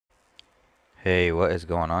Hey, what is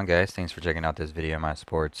going on, guys? Thanks for checking out this video of my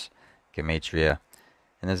sports, Gematria.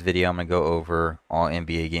 In this video, I'm going to go over all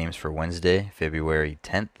NBA games for Wednesday, February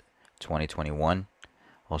 10th, 2021.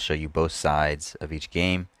 I'll show you both sides of each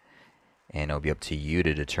game, and it'll be up to you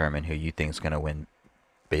to determine who you think is going to win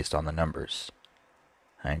based on the numbers.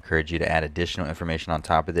 I encourage you to add additional information on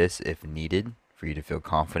top of this if needed for you to feel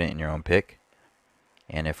confident in your own pick.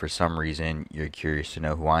 And if for some reason you're curious to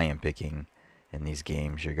know who I am picking in these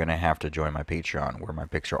games, you're going to have to join my Patreon, where my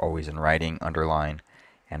picks are always in writing, underlined,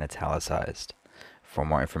 and italicized. For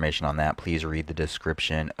more information on that, please read the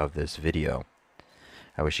description of this video.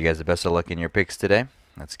 I wish you guys the best of luck in your picks today.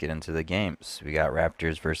 Let's get into the games. We got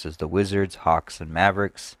Raptors versus the Wizards, Hawks and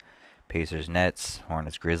Mavericks, Pacers Nets,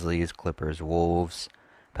 Hornets Grizzlies, Clippers Wolves,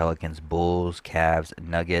 Pelicans Bulls, Cavs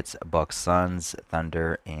Nuggets, Bucks Suns,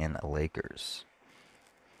 Thunder, and Lakers.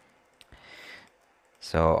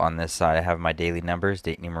 So on this side, I have my daily numbers,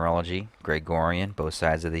 date numerology, Gregorian, both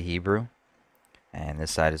sides of the Hebrew. And this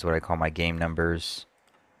side is what I call my game numbers.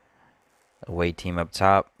 Away team up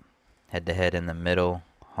top, head-to-head in the middle,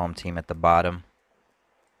 home team at the bottom.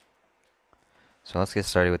 So let's get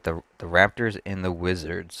started with the Raptors and the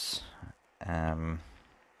Wizards.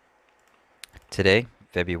 Today,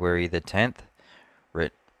 February the 10th,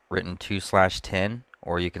 written 2/10,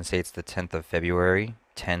 or you can say it's the 10th of February,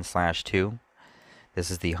 10/2. This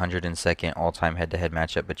is the 102nd all-time head-to-head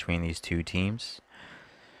matchup between these two teams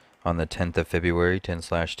on the 10th of February,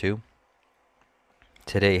 10/2.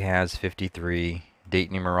 Today has 53 date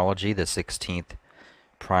numerology, the 16th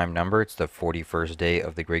prime number. It's the 41st day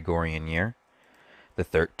of the Gregorian year. The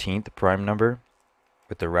 13th prime number.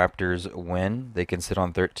 With the Raptors win, they can sit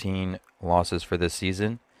on 13 losses for this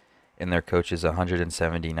season. In their coach's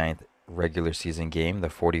 179th regular season game, the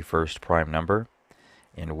 41st prime number.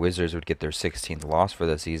 And Wizards would get their 16th loss for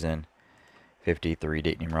the season. 53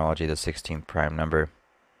 date numerology, the 16th prime number.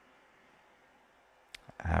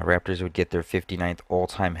 Raptors would get their 59th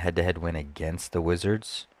all-time head-to-head win against the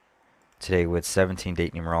Wizards. Today with 17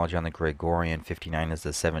 date numerology on the Gregorian, 59 is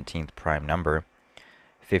the 17th prime number.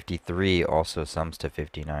 53 also sums to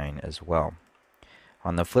 59 as well.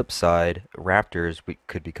 On the flip side, Raptors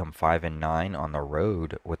could become 5-9 on the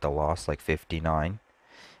road with a loss like 59.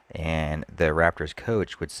 And the Raptors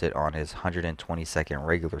coach would sit on his 122nd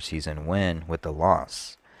regular season win with the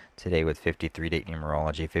loss. Today with 53 date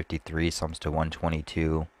numerology, 53 sums to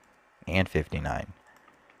 122 and 59.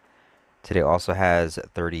 Today also has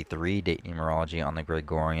 33 date numerology on the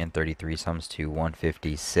Gregorian, 33 sums to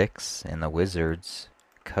 156, and the Wizards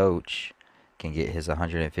coach can get his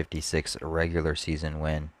 156th regular season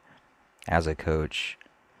win as a coach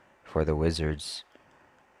for the Wizards.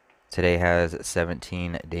 Today has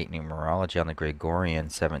 17 date numerology on the Gregorian,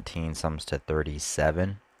 17 sums to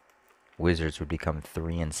 37. Wizards would become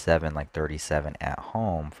 3-7, like 37 at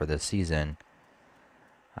home for the season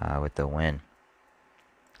with the win.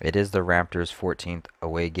 It is the Raptors' 14th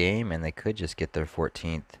away game, and they could just get their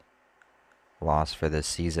 14th loss for this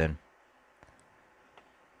season.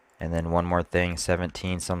 And then one more thing,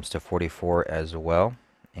 17 sums to 44 as well.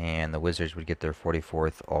 And the Wizards would get their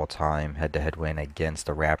 44th all-time head-to-head win against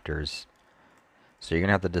the Raptors. So you're going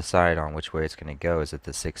to have to decide on which way it's going to go. Is it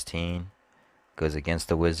the 16 goes against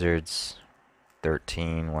the Wizards,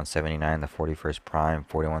 13, 179, the 41st prime,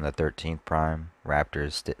 41, the 13th prime.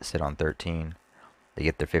 Raptors sit on 13. They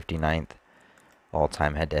get their 59th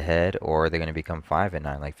all-time head-to-head, or they're going to become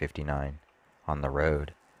 5-9 like 59 on the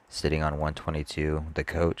road, sitting on 122, the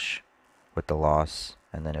coach with the loss.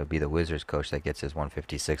 And then it would be the Wizards coach that gets his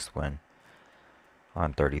 156th win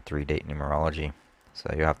on 33 date numerology.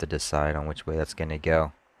 So you'll have to decide on which way that's going to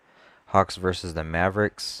go. Hawks versus the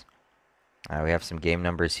Mavericks. We have some game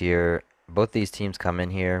numbers here. Both these teams come in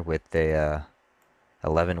here with the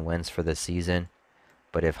 11 wins for the season.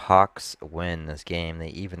 But if Hawks win this game, they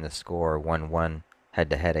even the score 1-1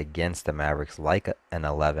 head-to-head against the Mavericks, like an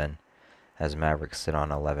 11, as Mavericks sit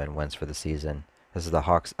on 11 wins for the season. This is the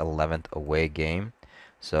Hawks' 11th away game.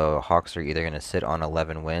 So Hawks are either going to sit on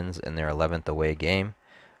 11 wins in their 11th away game,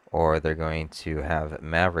 or they're going to have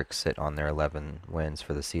Mavericks sit on their 11 wins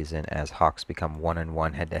for the season, as Hawks become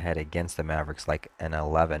 1-1 head-to-head against the Mavericks like an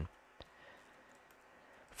 11.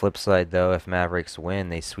 Flip side though, if Mavericks win,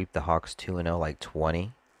 they sweep the Hawks 2-0 like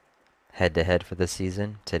 20 head-to-head for the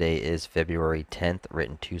season. Today is February 10th,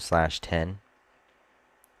 written 2/10,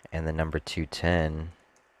 and the number 210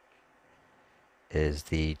 is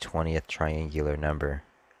the 20th triangular number.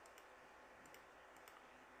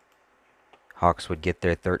 Hawks would get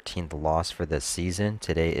their 13th loss for the season.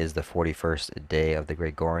 Today is the 41st day of the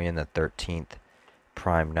Gregorian, the 13th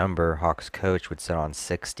prime number. Hawks coach would sit on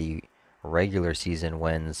 60 regular season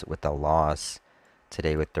wins with a loss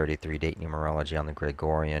today with 33 date numerology on the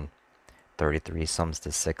Gregorian. 33 sums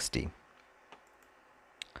to 60.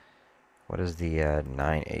 What is the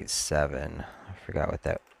 987? I forgot what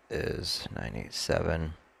that is.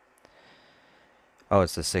 987. Oh,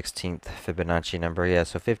 it's the 16th Fibonacci number. Yeah,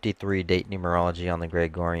 so 53 date numerology on the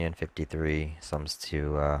Gregorian. 53 sums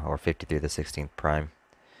to, or 53 the 16th prime.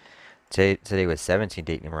 Today was 17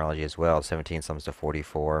 date numerology as well. 17 sums to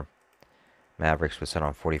 44. Mavericks was set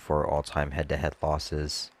on 44 all-time head-to-head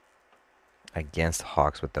losses against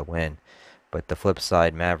Hawks with the win. But the flip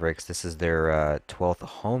side, Mavericks, this is their 12th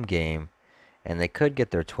home game, and they could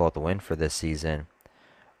get their 12th win for this season,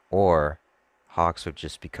 or Hawks would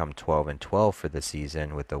just become 12-12 for the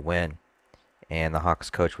season with the win, and the Hawks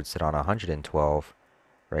coach would sit on 112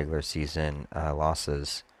 regular season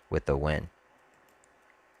losses with the win.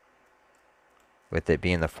 With it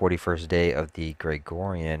being the 41st day of the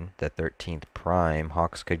Gregorian, the 13th prime,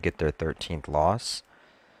 Hawks could get their 13th loss,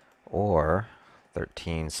 or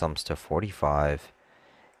 13 sums to 45,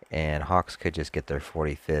 and Hawks could just get their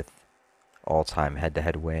 45th all-time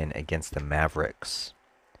head-to-head win against the Mavericks.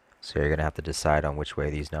 So you're going to have to decide on which way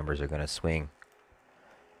these numbers are going to swing.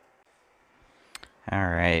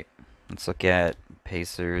 Alright, let's look at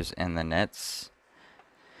Pacers and the Nets.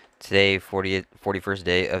 Today, 41st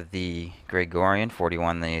day of the Gregorian,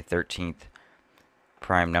 41 the 13th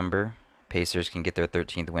prime number. Pacers can get their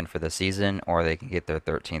 13th win for the season, or they can get their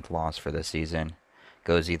 13th loss for the season.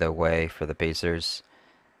 Goes either way for the Pacers.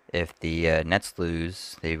 If the Nets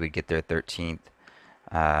lose, they would get their 13th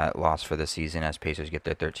loss for the season, as Pacers get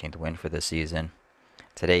their 13th win for the season.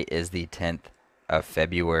 Today is the 10th of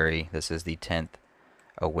February. This is the 10th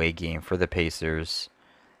away game for the Pacers.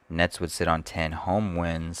 Nets would sit on 10 home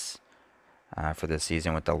wins for the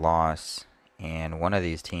season with the loss, and one of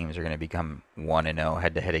these teams are going to become 1-0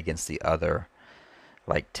 head-to-head against the other,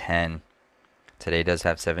 like 10. Today does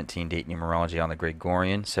have 17 date numerology on the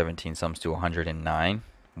Gregorian. 17 sums to 109.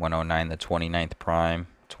 109 the 29th prime,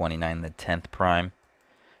 29 the 10th prime.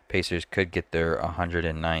 Pacers could get their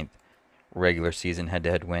 109th regular season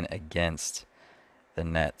head-to-head win against the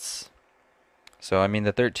Nets. So, I mean,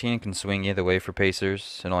 the 13 can swing either way for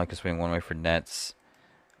Pacers. It only can swing one way for Nets.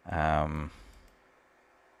 I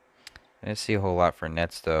didn't see a whole lot for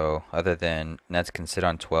Nets, though, other than Nets can sit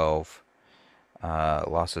on 12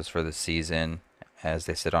 losses for the season, as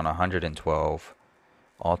they sit on 112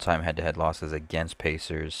 all-time head-to-head losses against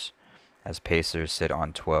Pacers, as Pacers sit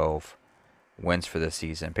on 12 wins for the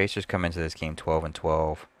season. Pacers come into this game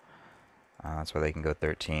 12-12. That's why they can go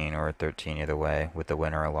 13 or 13 either way with the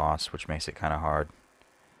win or a loss, which makes it kind of hard.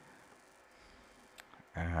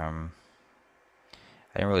 I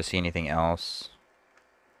didn't really see anything else.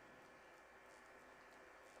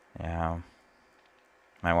 Yeah,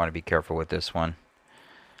 might want to be careful with this one.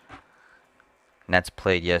 Nets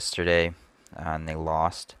played yesterday, and they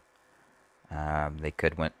lost. They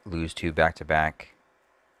could lose two back-to-back.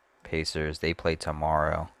 Pacers, they play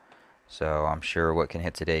tomorrow. So I'm sure what can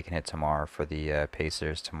hit today can hit tomorrow for the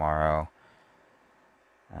Pacers tomorrow.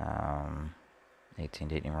 18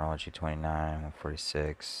 date numerology, 29,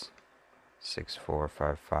 146,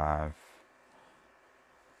 6455.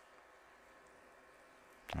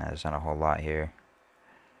 There's not a whole lot here.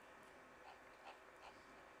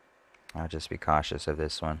 I'll just be cautious of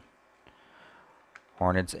this one.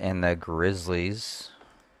 Hornets and the Grizzlies.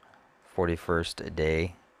 41st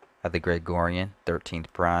day of the Gregorian, 13th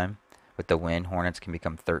prime. With the win, Hornets can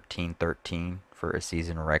become 13-13 for a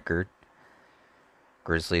season record.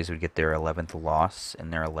 Grizzlies would get their 11th loss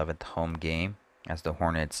in their 11th home game, as the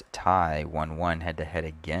Hornets tie 1-1 head-to-head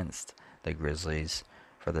against the Grizzlies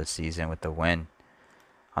for the season with the win.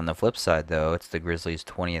 On the flip side, though, it's the Grizzlies'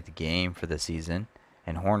 20th game for the season,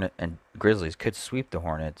 and Grizzlies could sweep the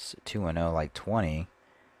Hornets 2-0 like 20.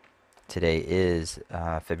 Today is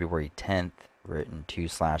February 10th, written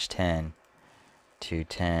 2/10,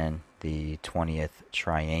 210, the 20th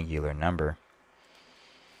triangular number.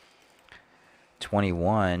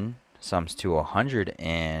 21 sums to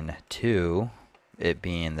 102, it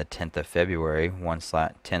being the 10th of February,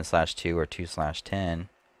 10/2 or 2/10.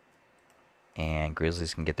 And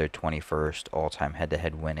Grizzlies can get their 21st all-time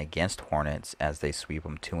head-to-head win against Hornets as they sweep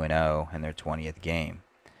them 2-0 in their 20th game.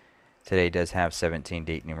 Today does have 17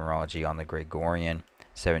 date numerology on the Gregorian.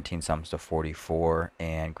 17 sums to 44,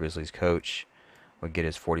 and Grizzlies coach would get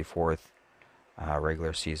his 44th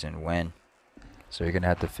regular season win. So you're going to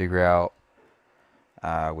have to figure out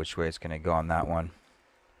which way it's going to go on that one.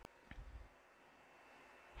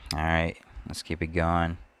 Alright, let's keep it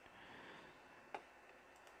going.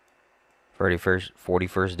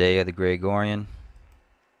 41st day of the Gregorian.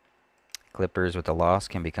 Clippers with the loss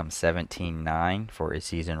can become 17-9 for a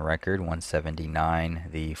season record. 179,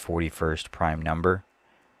 the 41st prime number.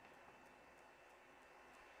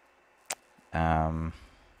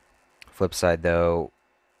 Flip side though,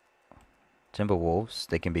 Timberwolves,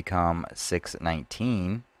 they can become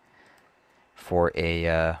 619 for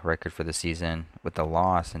a record for the season with the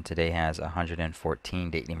loss, and today has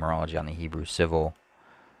 114 date numerology on the Hebrew Civil.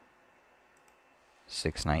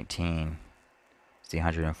 619 is the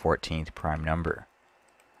 114th prime number.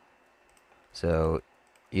 So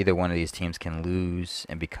either one of these teams can lose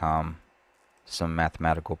and become some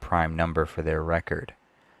mathematical prime number for their record.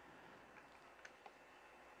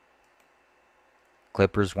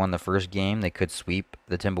 Clippers won the first game. They could sweep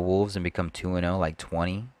the Timberwolves and become 2-0 like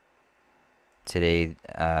 20. Today,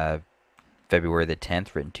 February the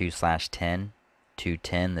 10th, written 2/10,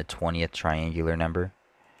 210, the 20th triangular number.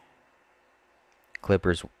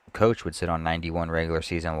 Clippers coach would sit on 91 regular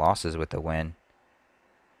season losses with the win.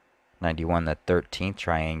 91, the 13th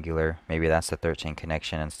triangular. Maybe that's the 13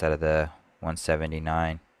 connection instead of the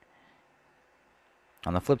 179.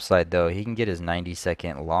 On the flip side, though, he can get his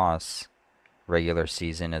 92nd loss regular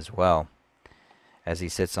season as well, as he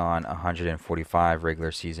sits on 145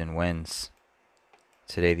 regular season wins.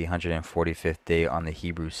 Today, the 145th day on the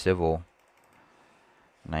Hebrew Civil.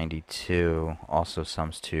 92 also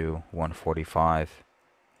sums to 145.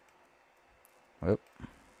 Whoop.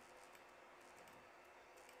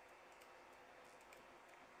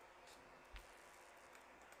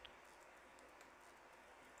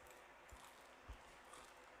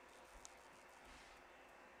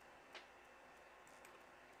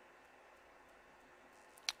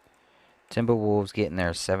 Timberwolves getting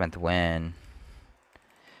their 7th win.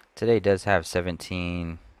 Today does have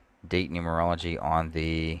 17 date numerology on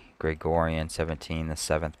the Gregorian, 17, the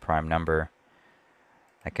 7th prime number.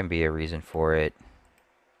 That can be a reason for it.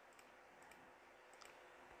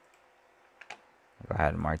 Go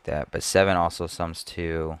ahead and mark that. But 7 also sums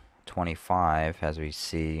to 25, as we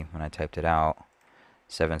see when I typed it out.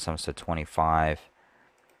 7 sums to 25.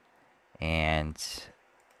 And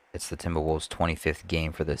it's the Timberwolves' 25th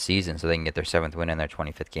game for the season, so they can get their 7th win in their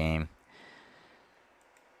 25th game,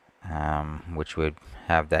 which would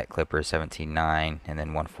have that Clippers 17-9 and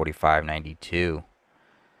then 145-92.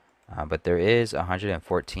 But there is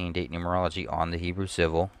 114 date numerology on the Hebrew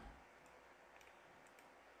Civil,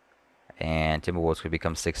 and Timberwolves could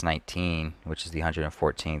become 619, which is the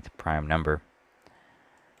 114th prime number.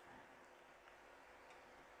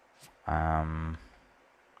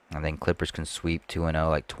 And then Clippers can sweep 2-0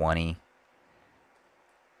 like 20.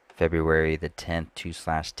 February the 10th,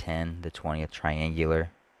 2/10, the 20th triangular.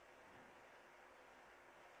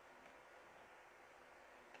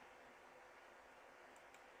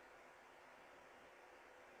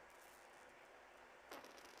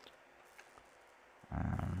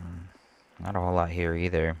 Not a whole lot here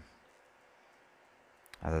either,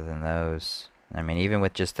 other than those. I mean, even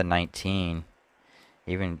with just the 19,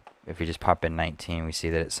 even if we just pop in 19, we see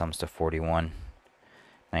that it sums to 41.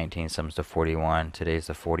 19 sums to 41. Today's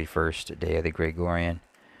the 41st day of the Gregorian.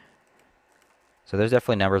 So there's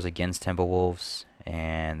definitely numbers against Timberwolves,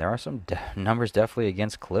 and there are some numbers definitely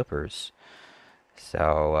against Clippers.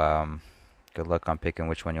 So good luck on picking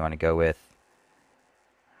which one you want to go with.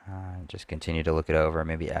 Just continue to look it over.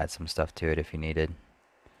 Maybe add some stuff to it if you needed.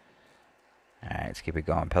 Alright, let's keep it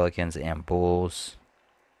going. Pelicans and Bulls.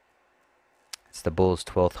 It's the Bulls'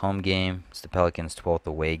 12th home game. It's the Pelicans' 12th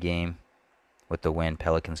away game. With the win,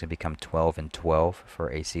 Pelicans can become 12-12 for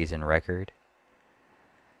a season record.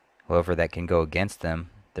 However, that can go against them.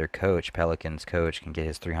 Their coach, Pelicans coach, can get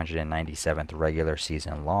his 397th regular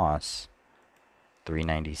season loss.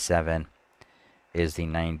 397 is the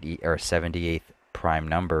 78th prime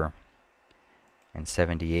number, and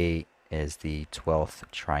 78 is the 12th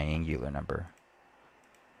triangular number.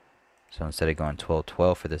 So instead of going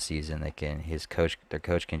 12-12 for the season, their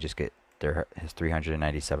coach can just get his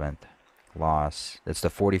 397th loss. It's the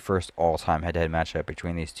 41st all-time head-to-head matchup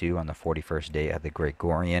between these two on the 41st day of the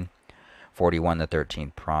Gregorian. 41, the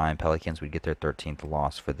 13th prime. Pelicans would get their 13th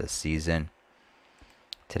loss for the season.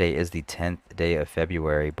 Today is the 10th day of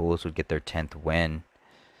February. Bulls would get their 10th win.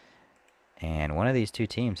 And one of these two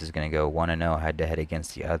teams is going to go 1-0 head-to-head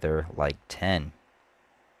against the other, like 10.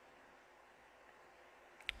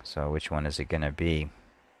 So which one is it going to be?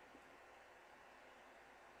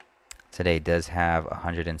 Today does have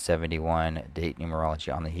 171 date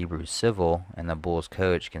numerology on the Hebrew Civil, and the Bulls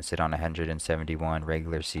coach can sit on 171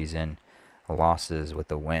 regular season losses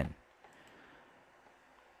with a win.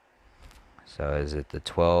 So is it the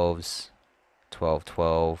 12s,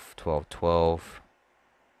 12-12, 12-12?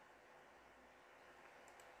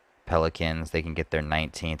 Pelicans, they can get their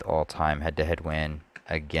 19th all-time head-to-head win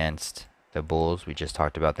against the Bulls. We just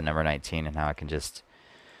talked about the number 19 and how it can just,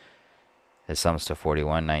 it sums to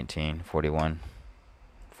 41, 19, 41,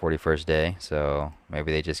 41st day. So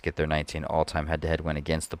maybe they just get their 19 all-time head-to-head win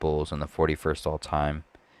against the Bulls on the 41st all-time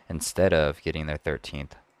instead of getting their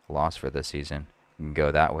 13th loss for the season. You can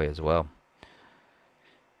go that way as well.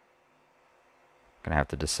 Gonna have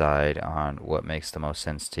to decide on what makes the most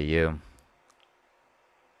sense to you.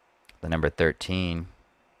 The number 13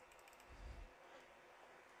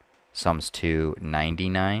 sums to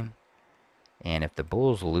 99. And if the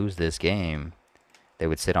Bulls lose this game, they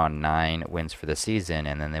would sit on 9 wins for the season,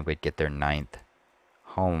 and then they would get their 9th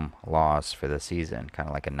home loss for the season, kind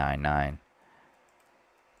of like a 9-9.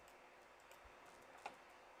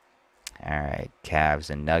 All right, Cavs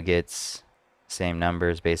and Nuggets, same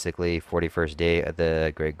numbers basically. 41st day of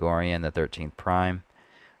the Gregorian, the 13th prime.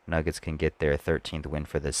 Nuggets can get their 13th win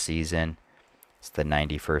for the season. It's the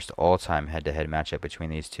 91st all-time head-to-head matchup between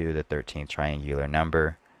these two, the 13th triangular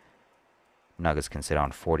number. Nuggets can sit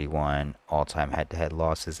on 41 all-time head-to-head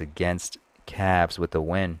losses against Cavs with the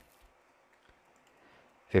win.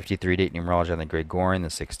 53 date numerology on the Gregorian, the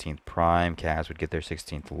 16th prime. Cavs would get their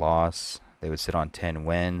 16th loss. They would sit on 10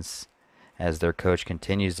 wins as their coach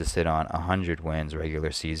continues to sit on 100 wins regular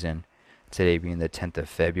season. Today being the 10th of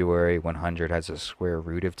February, 100 has a square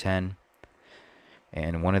root of 10.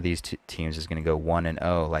 And one of these teams is going to go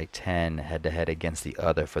 1-0, like 10 head-to-head against the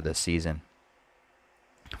other for the season.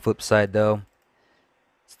 Flip side, though,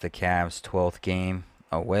 it's the Cavs' 12th game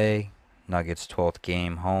away, Nuggets' 12th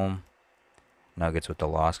game home. Nuggets with the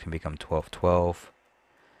loss can become 12-12,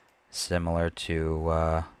 similar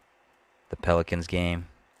to the Pelicans game.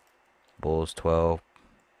 Bulls 12,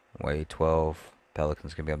 away 12.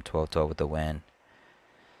 Pelicans can become 12-12 with the win.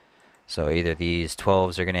 So either these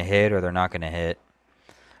 12s are going to hit or they're not going to hit.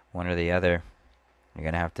 One or the other. You're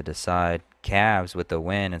going to have to decide. Cavs with the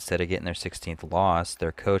win, instead of getting their 16th loss,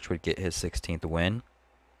 their coach would get his 16th win.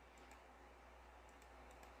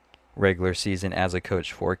 Regular season as a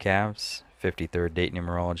coach for Cavs, 53rd date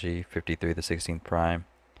numerology, 53 the 16th prime.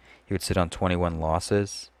 He would sit on 21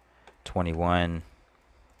 losses. 21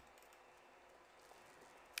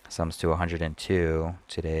 sums to 102.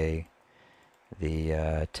 Today, the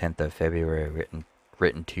 10th of February,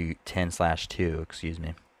 written to 10/2, excuse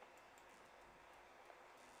me.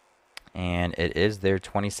 And it is their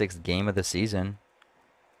 26th game of the season.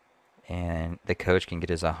 And the coach can get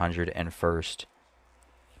his 101st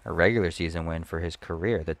regular season win for his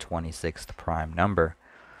career, the 26th prime number.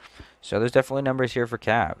 So there's definitely numbers here for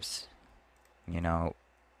Cavs. You know,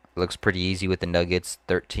 looks pretty easy with the Nuggets,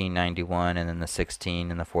 1391, and then the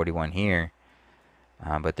 16 and the 41 here.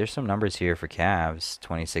 But there's some numbers here for Cavs.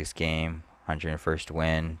 26th game, 101st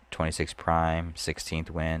win, 26 prime, 16th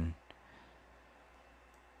win.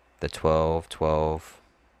 The 12-12.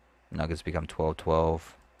 Nuggets become 12-12.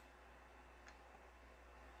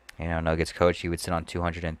 You know, Nuggets coach, he would sit on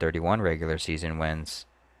 231 regular season wins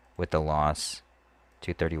with the loss.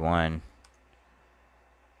 231.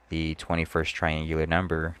 The 21st triangular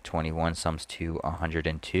number, 21 sums to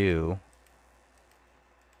 102.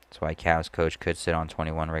 That's why Cavs coach could sit on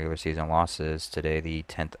 21 regular season losses. Today, the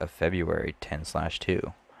 10th of February,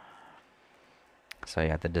 10/2. So you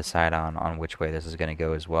have to decide on which way this is going to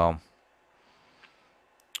go as well.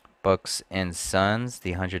 Bucks and Suns,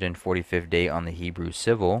 the 145th day on the Hebrew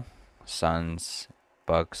Civil. Suns,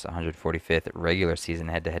 Bucks, 145th regular season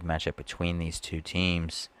head-to-head matchup between these two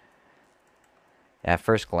teams. At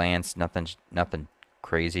first glance, nothing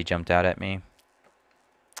crazy jumped out at me.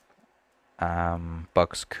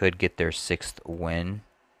 Bucks could get their 6th win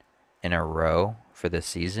in a row for the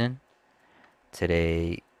season.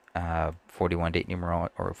 Today, 41 date numeral,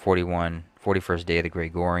 or 41st day of the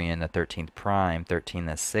Gregorian, the 13th prime, 13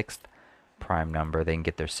 the 6th prime number. They can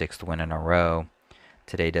get their 6th win in a row.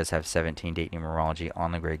 Today does have 17 date numerology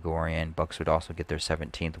on the Gregorian. Bucks would also get their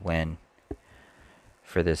 17th win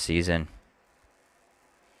for this season.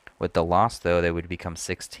 With the loss, though, they would become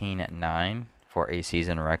 16-9 for a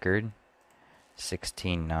season record.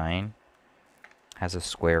 16-9 has a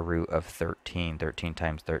square root of 13. 13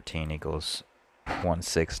 times 13 equals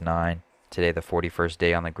 169. Today, the 41st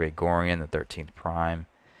day on the Gregorian, the 13th prime.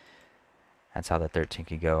 That's how the 13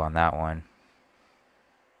 could go on that one.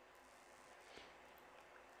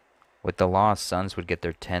 With the loss, Suns would get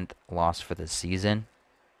their 10th loss for the season.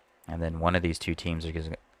 And then one of these two teams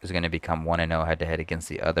is going to become 1-0 head-to-head against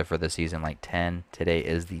the other for the season, like 10. Today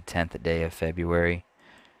is the 10th day of February.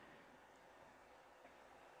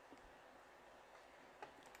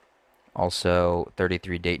 Also,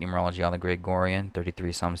 33 date numerology on the Gregorian.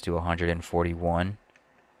 33 sums to 141.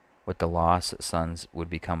 With the loss, Suns would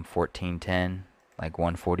become 14-10, like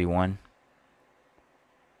 141.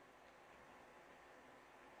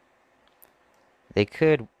 They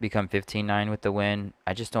could become 15-9 with the win.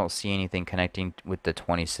 I just don't see anything connecting with the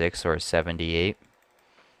 26 or 78.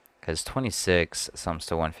 Because 26 sums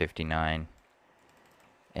to 159.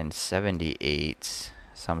 And 78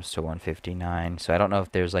 sums to 159. So I don't know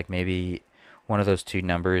if there's like maybe one of those two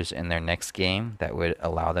numbers in their next game that would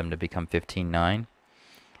allow them to become 15-9.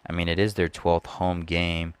 I mean, it is their 12th home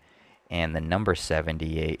game, and the number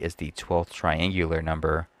 78 is the 12th triangular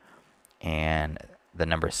number, and the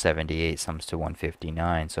number 78 sums to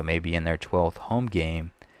 159. So maybe in their 12th home game,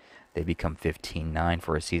 they become 15-9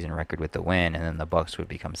 for a season record with the win, and then the Bucks would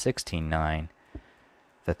become 16-9,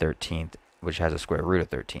 the 13th, which has a square root of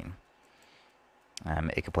 13.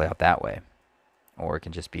 It could play out that way. Or it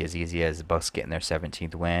can just be as easy as the Bucks getting their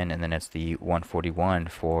 17th win, and then it's the 141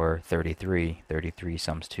 for 33. 33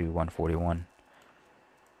 sums to 141.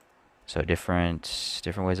 So different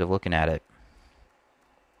ways of looking at it.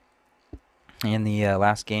 In the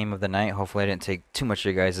last game of the night, hopefully I didn't take too much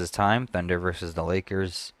of your guys' time. Thunder versus the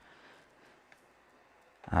Lakers.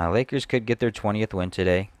 Lakers could get their 20th win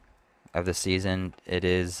today of the season. It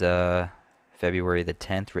is February the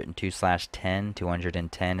 10th, written 2/10.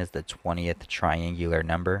 210 is the 20th triangular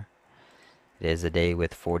number. It is a day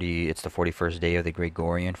with 40. It's the 41st day of the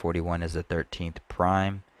Gregorian. 41 is the 13th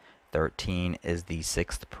prime. 13 is the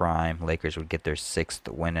 6th prime. Lakers would get their 6th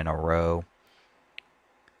win in a row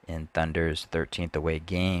in Thunder's 13th away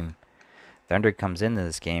game. Thunder comes into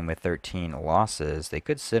this game with 13 losses. They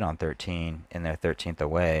could sit on 13 in their 13th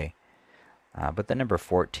away. But the number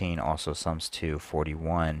 14 also sums to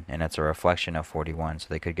 41, and it's a reflection of 41, so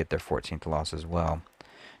they could get their 14th loss as well.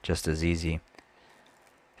 Just as easy.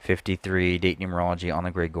 53 date numerology on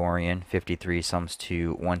the Gregorian. 53 sums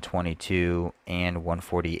to 122 and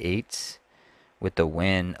 148. With the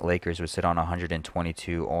win, Lakers would sit on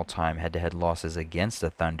 122 all-time head-to-head losses against the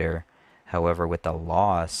Thunder. However, with the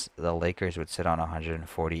loss, the Lakers would sit on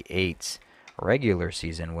 148 regular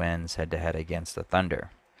season wins head-to-head against the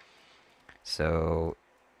Thunder. So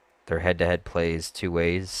their head-to-head plays two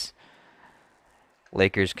ways.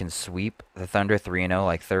 Lakers can sweep the Thunder 3-0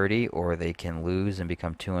 like 30, or they can lose and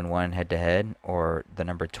become 2-1 head-to-head, or the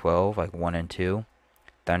number 12 like 1-2.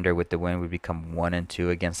 Thunder with the win would become 1-2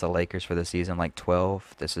 against the Lakers for the season like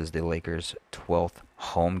 12. This is the Lakers' 12th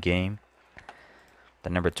home game. The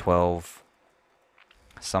number 12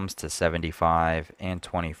 sums to 75 and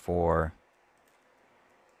 24.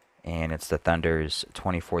 And it's the Thunder's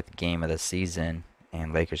 24th game of the season.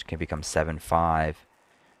 And Lakers can become 7-5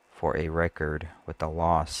 for a record with the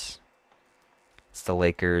loss. It's the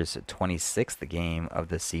Lakers' 26th game of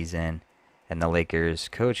the season. And the Lakers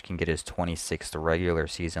coach can get his 26th regular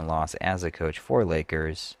season loss as a coach for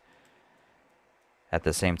Lakers. At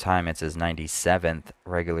the same time, it's his 97th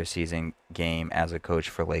regular season game as a coach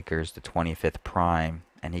for Lakers, the 25th prime.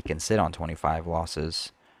 And he can sit on 25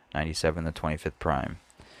 losses, 97, the 25th prime.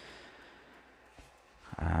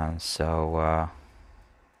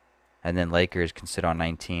 And then Lakers can sit on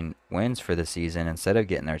 19 wins for the season instead of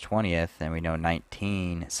getting their 20th. And we know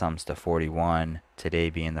 19 sums to 41, today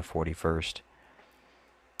being the 41st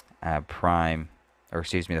prime, or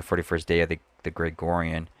excuse me, the 41st day of the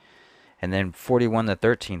Gregorian. And then 41, the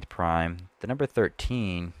 13th prime. The number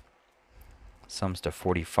 13 sums to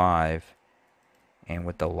 45. And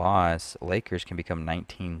with the loss, Lakers can become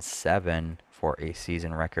 19-7 for a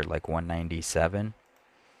season record like 197.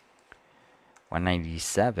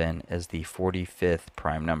 197 is the 45th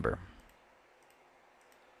prime number.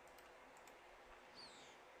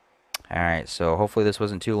 Alright, so hopefully this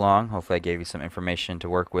wasn't too long. Hopefully I gave you some information to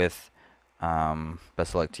work with.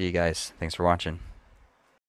 Best of luck to you guys. Thanks for watching.